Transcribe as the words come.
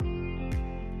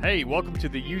Hey, welcome to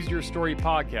the Use Your Story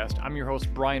podcast. I'm your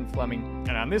host, Brian Fleming,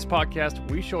 and on this podcast,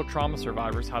 we show trauma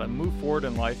survivors how to move forward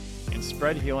in life and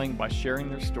spread healing by sharing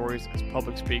their stories as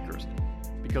public speakers.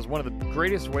 Because one of the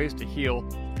greatest ways to heal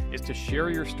is to share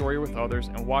your story with others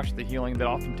and watch the healing that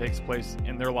often takes place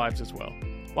in their lives as well.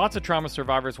 Lots of trauma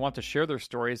survivors want to share their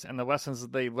stories and the lessons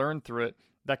that they learn through it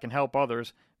that can help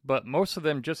others, but most of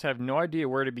them just have no idea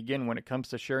where to begin when it comes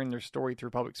to sharing their story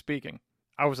through public speaking.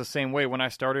 I was the same way when I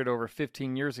started over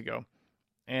 15 years ago.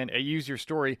 And at Use Your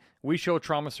Story, we show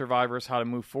trauma survivors how to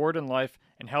move forward in life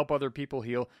and help other people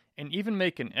heal and even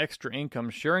make an extra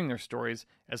income sharing their stories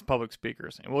as public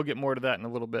speakers. And we'll get more to that in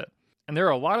a little bit. And there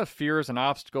are a lot of fears and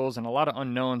obstacles and a lot of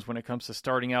unknowns when it comes to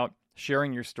starting out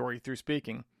sharing your story through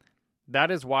speaking.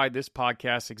 That is why this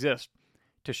podcast exists,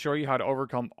 to show you how to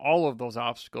overcome all of those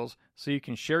obstacles so you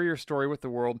can share your story with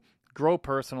the world, grow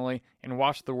personally, and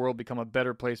watch the world become a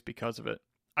better place because of it.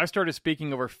 I started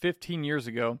speaking over 15 years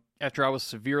ago after I was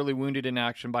severely wounded in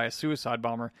action by a suicide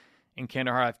bomber in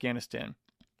Kandahar, Afghanistan.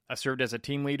 I served as a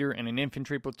team leader in an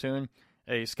infantry platoon,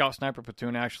 a scout sniper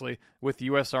platoon actually, with the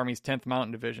U.S. Army's 10th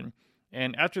Mountain Division.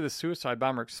 And after the suicide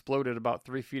bomber exploded about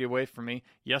 3 feet away from me,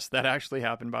 yes, that actually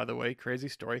happened, by the way, crazy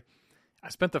story, I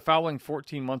spent the following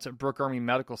 14 months at Brooke Army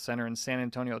Medical Center in San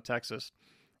Antonio, Texas,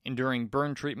 enduring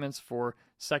burn treatments for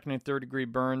second and third degree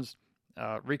burns,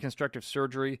 reconstructive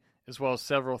surgery, as well as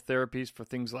several therapies for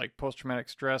things like post-traumatic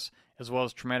stress, as well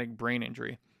as traumatic brain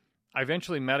injury. I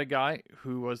eventually met a guy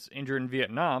who was injured in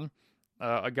Vietnam,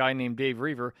 a guy named Dave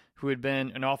Reaver, who had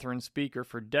been an author and speaker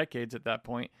for decades at that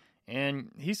point,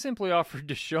 and he simply offered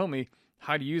to show me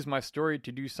how to use my story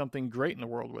to do something great in the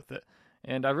world with it.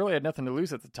 And I really had nothing to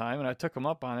lose at the time, and I took him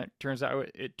up on it. Turns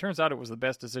out it was the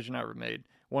best decision I ever made,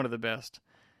 one of the best.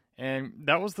 And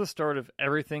that was the start of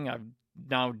everything I've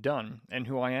now done and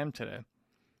who I am today.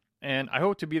 And I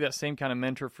hope to be that same kind of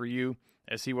mentor for you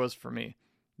as he was for me.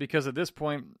 Because at this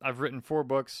point, I've written 4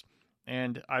 books,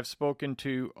 and I've spoken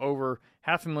to over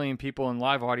 500,000 people in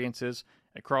live audiences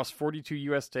across 42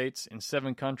 U.S. states in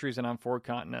 7 countries and on 4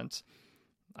 continents.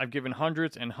 I've given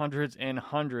hundreds and hundreds and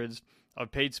hundreds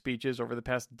of paid speeches over the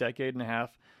past decade and a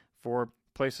half for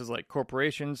places like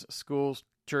corporations, schools,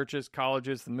 churches,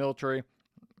 colleges, the military,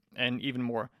 and even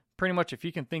more. Pretty much if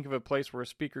you can think of a place where a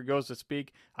speaker goes to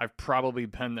speak, I've probably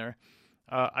been there.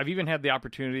 I've even had the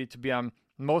opportunity to be on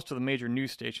most of the major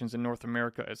news stations in North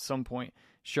America at some point,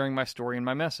 sharing my story and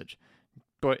my message.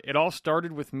 But it all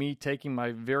started with me taking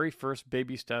my very first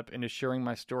baby step into sharing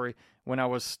my story when I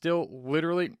was still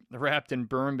literally wrapped in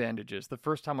burn bandages. The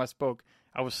first time I spoke,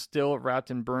 I was still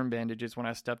wrapped in burn bandages when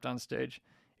I stepped on stage.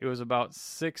 It was about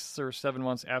 6 or 7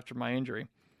 months after my injury.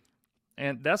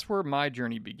 And that's where my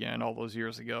journey began all those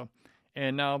years ago.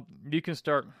 And now you can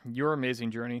start your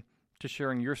amazing journey to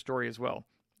sharing your story as well.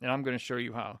 And I'm going to show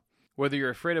you how. Whether you're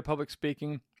afraid of public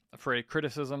speaking, afraid of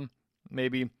criticism,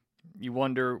 maybe you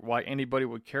wonder why anybody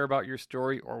would care about your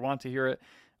story or want to hear it,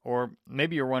 or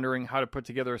maybe you're wondering how to put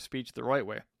together a speech the right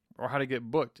way, or how to get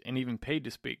booked and even paid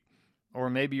to speak. Or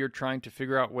maybe you're trying to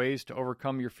figure out ways to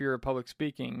overcome your fear of public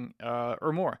speaking,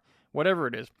 or more. Whatever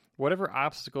it is, whatever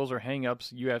obstacles or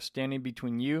hang-ups you have standing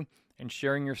between you and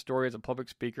sharing your story as a public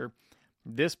speaker,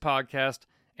 this podcast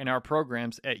and our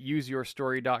programs at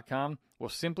UseYourStory.com will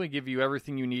simply give you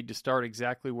everything you need to start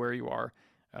exactly where you are,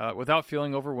 without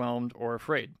feeling overwhelmed or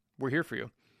afraid. We're here for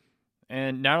you.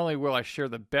 And not only will I share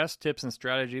the best tips and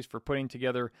strategies for putting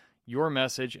together your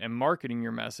message and marketing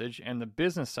your message and the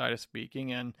business side of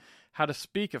speaking and how to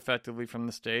speak effectively from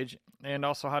the stage and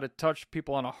also how to touch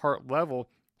people on a heart level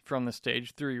from the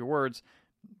stage through your words,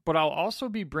 but I'll also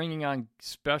be bringing on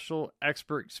special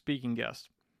expert speaking guests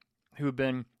who have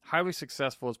been highly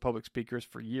successful as public speakers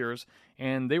for years,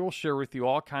 and they will share with you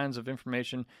all kinds of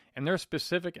information and their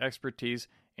specific expertise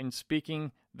in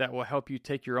speaking that will help you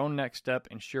take your own next step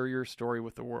and share your story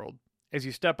with the world. As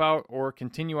you step out or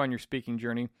continue on your speaking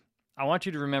journey, I want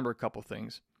you to remember a couple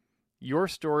things. Your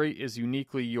story is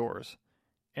uniquely yours,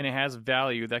 and it has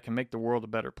value that can make the world a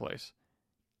better place.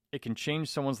 It can change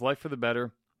someone's life for the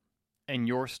better, and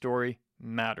your story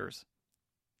matters.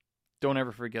 Don't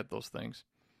ever forget those things.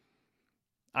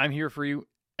 I'm here for you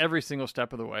every single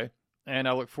step of the way, and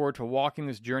I look forward to walking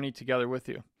this journey together with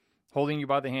you, holding you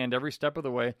by the hand every step of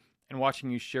the way, and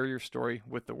watching you share your story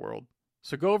with the world.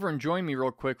 So go over and join me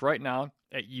real quick right now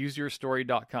at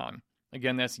UseYourStory.com.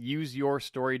 Again, that's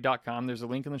UseYourStory.com. There's a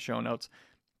link in the show notes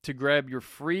to grab your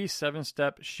free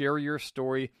 7-step Share Your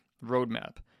Story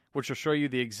roadmap, which will show you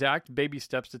the exact baby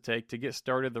steps to take to get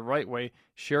started the right way,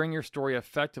 sharing your story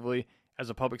effectively as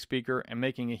a public speaker and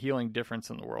making a healing difference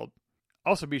in the world.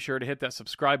 Also be sure to hit that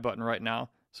subscribe button right now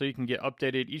so you can get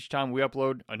updated each time we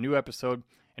upload a new episode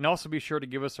And also be sure to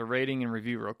give us a rating and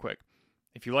review real quick.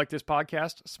 If you like this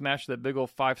podcast, smash that big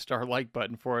old 5-star like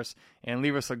button for us and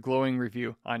leave us a glowing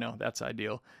review. I know, that's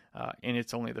ideal. And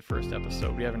it's only the first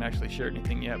episode. We haven't actually shared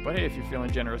anything yet. But hey, if you're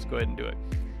feeling generous, go ahead and do it.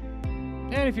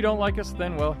 And if you don't like us,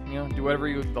 then, well, do whatever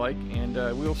you would like. And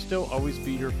we'll still always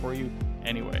be here for you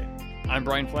anyway. I'm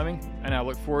Brian Fleming, and I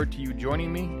look forward to you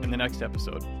joining me in the next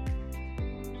episode.